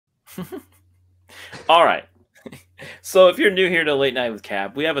All right. So if you're new here to Late Night with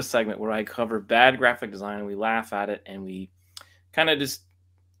Cab, we have a segment where I cover bad graphic design and we laugh at it and we kind of just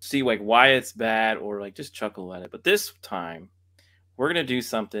see like why it's bad or like just chuckle at it. But this time we're gonna do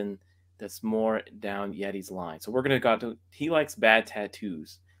something that's more down Yeti's line. So we're gonna go to he likes bad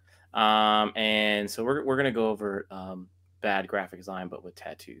tattoos. And so we're gonna go over bad graphic design but with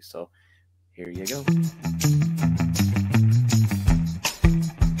tattoos. So here you go.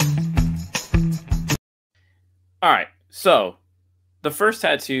 All right. So the first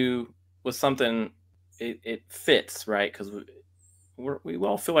tattoo was something it fits, right? Because we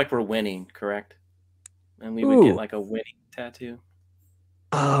all feel like we're winning, correct? And we would get Ooh. like a winning tattoo.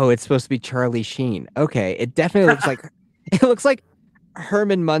 Oh, it's supposed to be Charlie Sheen. Okay, it definitely looks like it looks like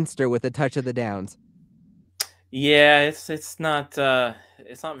Herman Munster with a touch of the Downs. Yeah, it's not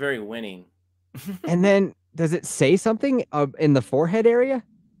very winning. And then does it say something in the forehead area?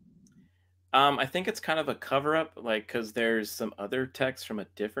 I think it's kind of a cover up, like because there's some other text from a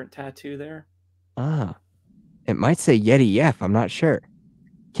different tattoo there. Ah, it might say Yeti Yeff. I'm not sure.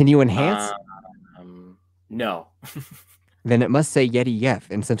 Can you enhance? No. Then it must say Yeti Yeff.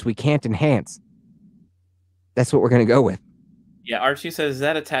 And since we can't enhance, that's what we're gonna go with. Yeah, Archie says, is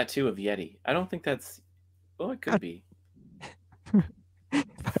that a tattoo of Yeti? I don't think that's. Well, it could be.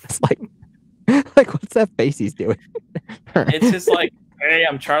 It's like what's that face he's doing? It's just like, hey,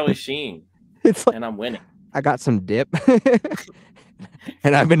 I'm Charlie Sheen. It's like, and I'm winning. I got some dip.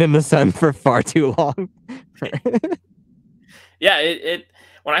 And I've been in the sun for far too long. Yeah, it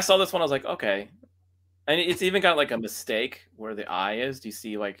when I saw this one, I was like, okay. And it's even got like a mistake where the eye is. Do you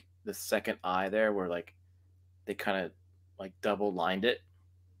see like the second eye there where like they kind of like double lined it?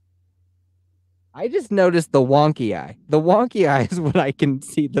 I just noticed the wonky eye. The wonky eye is what I can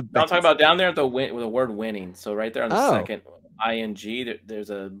see the best. No, I'm talking about down there at the with the word winning. So right there on the second ing,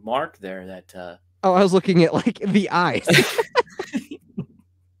 there's a mark there that. Oh, I was looking at like the eyes.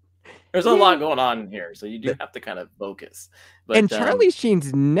 There's a lot going on here, so you do have to kind of focus. But, and Charlie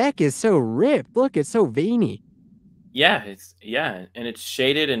Sheen's neck is so ripped. Look, it's so veiny. Yeah, and it's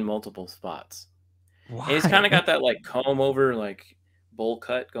shaded in multiple spots. Why? And he's kind of got that like comb over, like bowl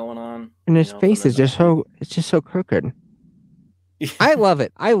cut going on. And his face is just so crooked. I love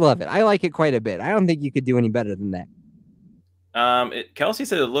it. I like it quite a bit. I don't think you could do any better than that. Kelsey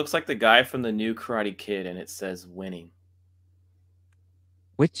said it looks like the guy from the new Karate Kid, and it says winning.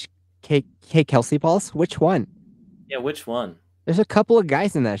 Which Kelsey balls? Which one? Yeah, which one? There's a couple of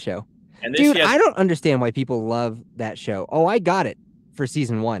guys in that show. And dude, I don't understand why people love that show. Oh, I got it for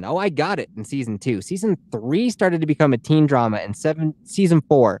season 1. Oh, I got it in season 2. Season 3 started to become a teen drama, and season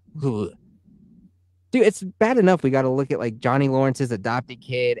 4. Ugh. Dude, it's bad enough we got to look at like Johnny Lawrence's adopted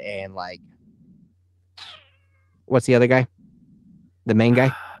kid and like what's the other guy? The main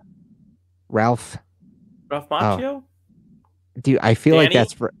guy? Ralph Macchio? Oh. Dude, I feel like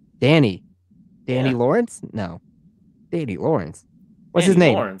that's for Danny Lawrence? No. Danny Lawrence. What's his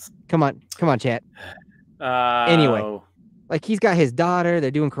name? Lawrence. Come on, chat. Anyway, like he's got his daughter.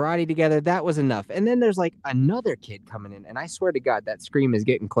 They're doing karate together. That was enough. And then there's like another kid coming in, and I swear to God, that scream is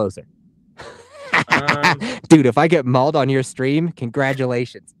getting closer. Dude, if I get mauled on your stream,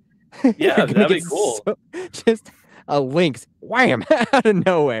 congratulations. Yeah, that'd be cool. Just a Lynx, wham, out of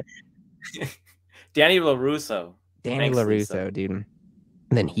nowhere. Danny LaRusso. Dude.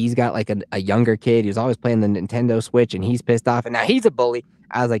 And then he's got like a younger kid. He was always playing the Nintendo Switch, and he's pissed off. And now he's a bully.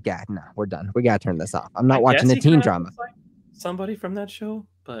 I was like, yeah, no, we're done. We got to turn this off. I'm not watching the teen drama. Like somebody from that show,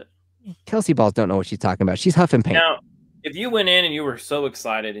 but Kelsey Balls don't know what she's talking about. She's huffing paint. Now, if you went in and you were so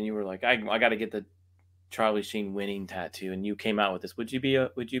excited and you were like, I got to get the Charlie Sheen winning tattoo, and you came out with this, would you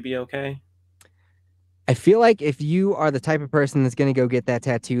be okay? I feel like if you are the type of person that's going to go get that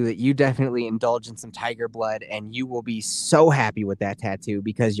tattoo, that you definitely indulge in some tiger blood, and you will be so happy with that tattoo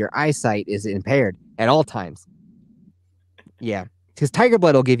because your eyesight is impaired at all times. Yeah, because tiger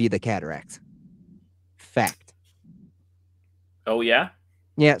blood will give you the cataracts. Fact. Oh, yeah?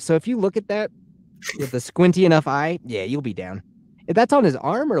 Yeah, so if you look at that with a squinty enough eye, yeah, you'll be down. If that's on his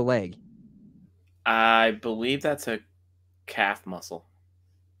arm or leg? I believe that's a calf muscle.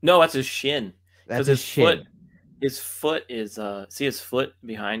 No, that's his shin. That's his shin. His foot is see his foot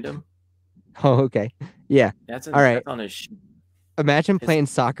behind him? Oh, okay. Yeah. That's on his shin. Imagine playing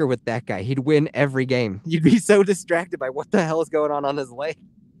soccer with that guy. He'd win every game. You'd be so distracted by what the hell is going on his leg.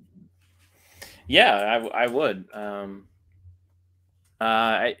 Yeah, I would. I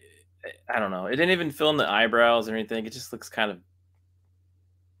don't know. It didn't even fill in the eyebrows or anything. It just looks kind of,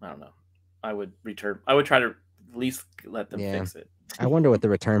 I don't know. I would try to at least let them fix it. I wonder what the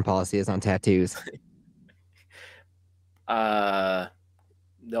return policy is on tattoos.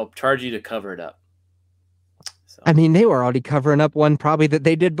 they'll charge you to cover it up. So. I mean, they were already covering up one probably that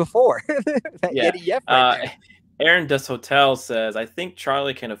they did before. That yeah. Yeti Yeff right there. Aaron Des Hotel says, I think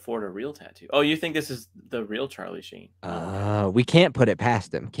Charlie can afford a real tattoo. Oh, you think this is the real Charlie Sheen? We can't put it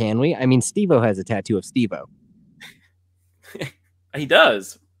past him, can we? I mean, Steve-O has a tattoo of Steve-O. He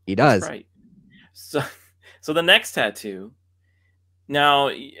does. He does. That's right. So the next tattoo. Now,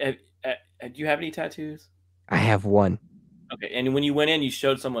 do you have any tattoos? I have one. Okay, and when you went in, you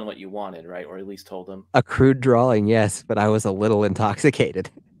showed someone what you wanted, right? Or at least told them? A crude drawing, yes, but I was a little intoxicated.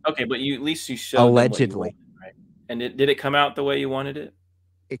 Okay, but at least you showed allegedly, them what you wanted, right? And did it come out the way you wanted it?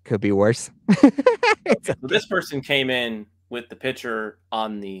 It could be worse. Okay, so this person came in with the picture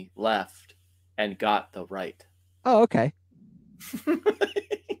on the left and got the right. Oh, okay.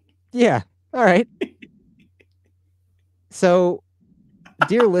 Yeah, all right. So,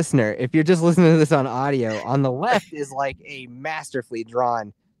 dear listener, if you're just listening to this on audio, on the left is like a masterfully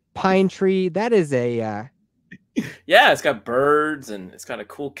drawn pine tree. That is a yeah, it's got birds and it's got a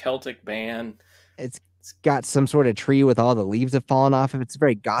cool Celtic band. It's got some sort of tree with all the leaves have fallen off of it. It's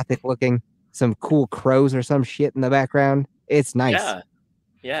very gothic looking. Some cool crows or some shit in the background. It's nice.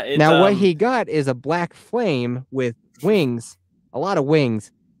 Yeah. Now what he got is a black flame with wings, a lot of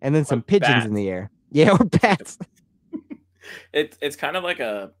wings, and then some pigeons bats in the air. Yeah, or bats. It's kind of like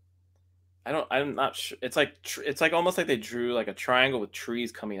I'm not sure. It's like almost like they drew like a triangle with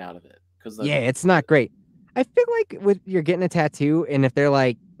trees coming out of it. Yeah, it's not great. I feel like you're getting a tattoo, and if they're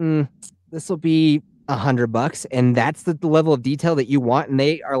like, this will be $100, and that's the level of detail that you want, and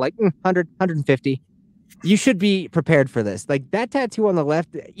they are like 100, 150, you should be prepared for this. Like that tattoo on the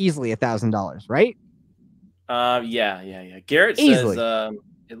left, easily $1,000, right? Yeah. Garrett easily says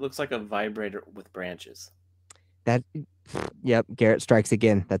it looks like a vibrator with branches. Yep, Garrett strikes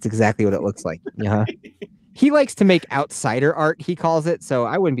again. That's exactly what it looks like. Yeah. He likes to make outsider art, he calls it, so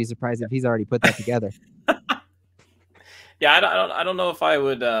I wouldn't be surprised if he's already put that together. Yeah, I don't know if I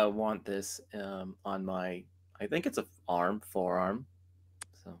would want this on my. I think it's a forearm.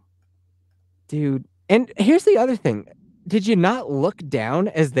 So, dude, and here's the other thing: did you not look down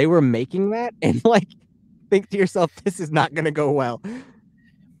as they were making that and like think to yourself, "This is not going to go well"?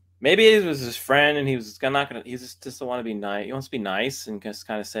 Maybe it was his friend, and he was not gonna. He just want to be nice. He wants to be nice and just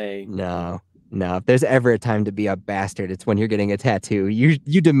kind of say, "No." If there's ever a time to be a bastard, it's when you're getting a tattoo.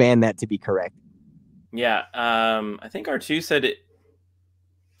 You demand that to be correct. Yeah, I think R2 said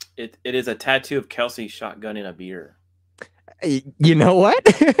it is a tattoo of Kelsey shotgunning a beer. You know what?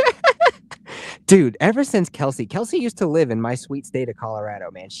 Dude, ever since Kelsey used to live in my sweet state of Colorado,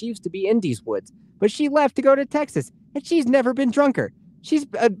 man. She used to be in these woods, but she left to go to Texas, and she's never been drunker. She's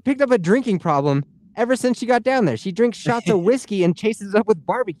picked up a drinking problem ever since she got down there. She drinks shots of whiskey and chases it up with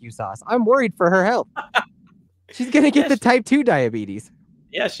barbecue sauce. I'm worried for her health. She's going to get the type 2 diabetes.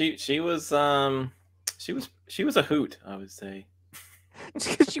 Yeah, she was a hoot, I would say.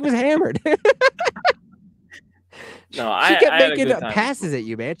 She was hammered. No, she kept making passes at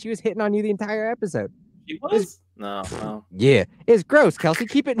you, man. She was hitting on you the entire episode. She was? No. Yeah, it's gross, Kelsey.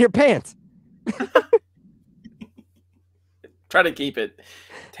 Keep it in your pants. Try to keep it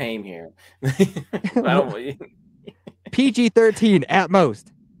tame here. PG-13 at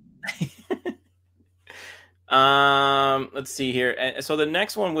most. Let's see here. And so the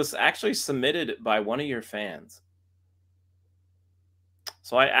next one was actually submitted by one of your fans.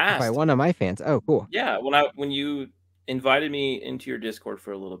 So I asked by one of my fans. Oh, cool. Yeah, when you invited me into your Discord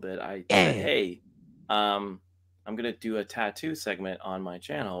for a little bit, I said, "Hey, I'm gonna do a tattoo segment on my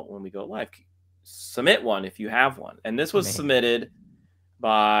channel when we go live. Submit one if you have one." And this was submitted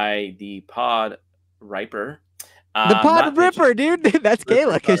by the Pod Riper. The Pod Ripper, dude. That's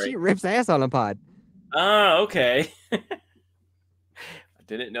Kayla because she rips ass on a pod. Oh, okay. I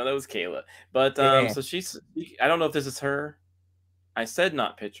didn't know that was Kayla. But so I don't know if this is her. I said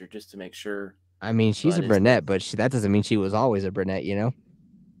not picture just to make sure. I mean, she's a brunette, but that doesn't mean she was always a brunette, you know?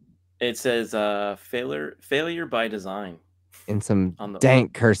 It says failure by design. In some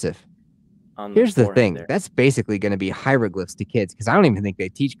dank cursive. Here's the thing. There. That's basically going to be hieroglyphs to kids because I don't even think they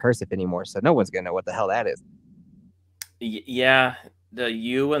teach cursive anymore. So no one's going to know what the hell that is. Yeah. The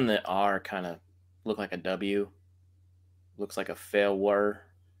U and the R kind of look like a W. Looks like a failure.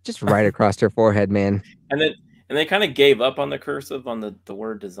 Just right across her forehead, man. And they kind of gave up on the cursive on the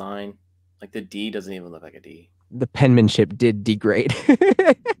word design. Like the D doesn't even look like a D. The penmanship did degrade.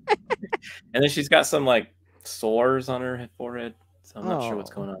 And then she's got some like sores on her forehead. So I'm not sure what's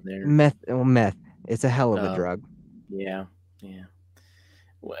going on there. Meth. It's a hell of a drug. Yeah.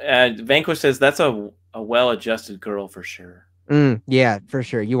 Vanquish says that's a well-adjusted girl for sure. Yeah, for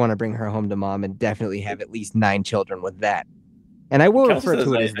sure. You want to bring her home to mom and definitely have at least 9 children with that. And I will Kelsey refer says,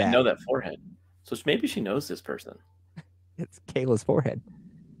 to it as I that. know that forehead. So maybe she knows this person. It's Kayla's forehead.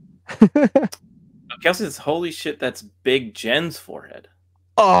 Kelsey says, holy shit, that's Big Jen's forehead.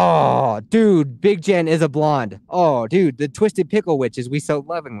 Oh, dude, Big Jen is a blonde. Oh, dude, the Twisted Pickle Witch, as we so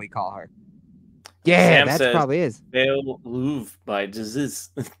lovingly call her. Yeah, that probably is. Veil Louvre by Disease.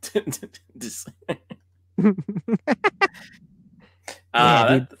 Yeah,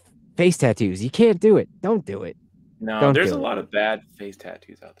 dude. Face tattoos. You can't do it. Don't do it. No, there's a lot of bad face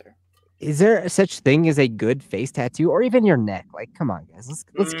tattoos out there. Is there such thing as a good face tattoo, or even your neck? Like, come on, guys.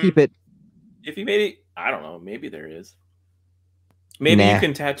 Let's keep it. If you made it, I don't know. Maybe there is. Maybe you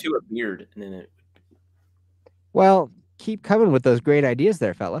can tattoo a beard and then it. Well, keep coming with those great ideas,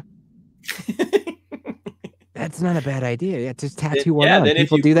 there, fella. That's not a bad idea. Yeah, just tattoo one on.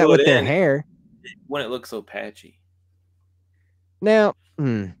 People do that with their hair. When it looks so patchy. Now,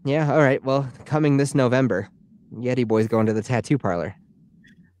 yeah, all right. Well, coming this November, Yeti Boy's going to the tattoo parlor.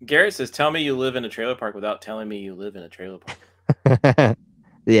 Garrett says, tell me you live in a trailer park without telling me you live in a trailer park.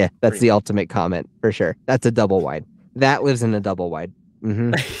 Yeah, that's the ultimate comment for sure. That's a double wide. That lives in a double wide.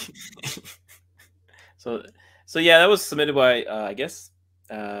 So yeah, that was submitted by I guess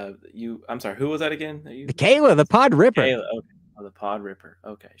you. I'm sorry, who was that again? Kayla, the Pod Ripper. Kayla, okay. Oh, the Pod Ripper.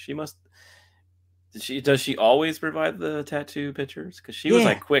 Okay, she must. Does she always provide the tattoo pictures? Because she was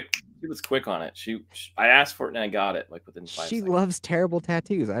like quick. She was quick on it. I asked for it and I got it like within 5 seconds. She loves terrible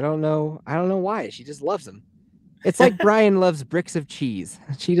tattoos. I don't know why. She just loves them. It's like Brian loves bricks of cheese.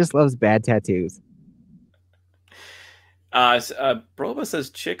 She just loves bad tattoos. Broba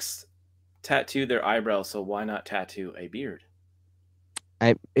says chicks tattoo their eyebrows, so why not tattoo a beard?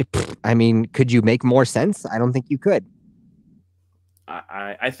 I mean, could you make more sense? I don't think you could.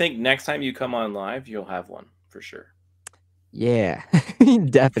 I think next time you come on live, you'll have one for sure. Yeah,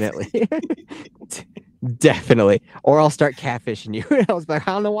 definitely. Definitely. Or I'll start catfishing you. I was like,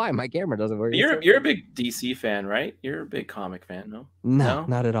 I don't know why my camera doesn't work. You're a big DC fan, right? You're a big comic fan, no? No,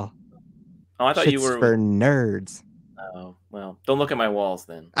 not at all. Oh, I thought you were for nerds. Oh, well, don't look at my walls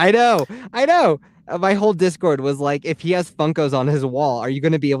then. I know. My whole Discord was like, if he has Funkos on his wall, are you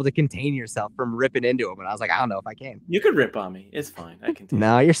going to be able to contain yourself from ripping into him? And I was like, I don't know if I can. You could rip on me. It's fine. I can.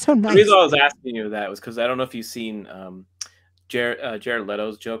 No, you're so nice. The reason I was asking you that was because I don't know if you've seen Jared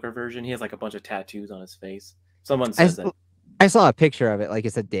Leto's Joker version. He has like a bunch of tattoos on his face. Someone says that. I saw a picture of it, like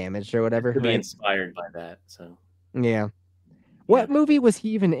it's a damaged or whatever. Could be inspired by that. So yeah. What movie was he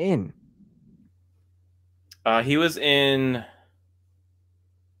even in? He was in.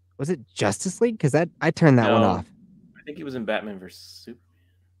 Was it Justice League? Because I turned that one off. I think he was in Batman vs Superman.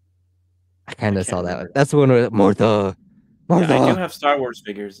 I kind of saw that one. That's the one with Martha. Yeah, I do have Star Wars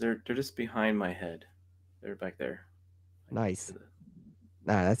figures. They're just behind my head. They're back there. Nice.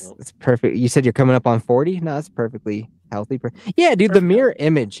 Nah, that's perfect. You said you're coming up on 40? No, that's perfectly healthy. Yeah, dude, the mirror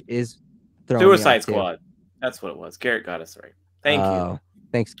image is throwing Suicide Squad. That's what it was. Garrett got us right. Thank you.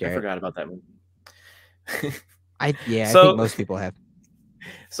 Thanks, Garrett. I forgot about that movie. I think most people have.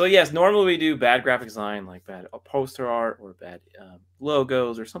 So yes, normally we do bad graphic design, like bad poster art or bad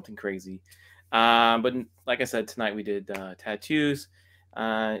logos or something crazy. But like I said, tonight we did tattoos.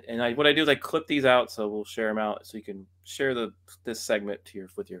 And what I do is I clip these out, so we'll share them out, so you can share this segment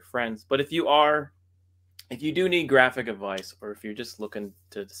with your friends. But if you do need graphic advice, or if you're just looking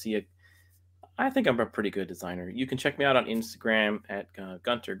to see I think I'm a pretty good designer. You can check me out on Instagram at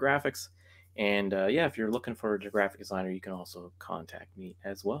Gunter Graphics. And if you're looking for a graphic designer, you can also contact me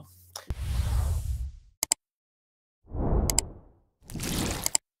as well.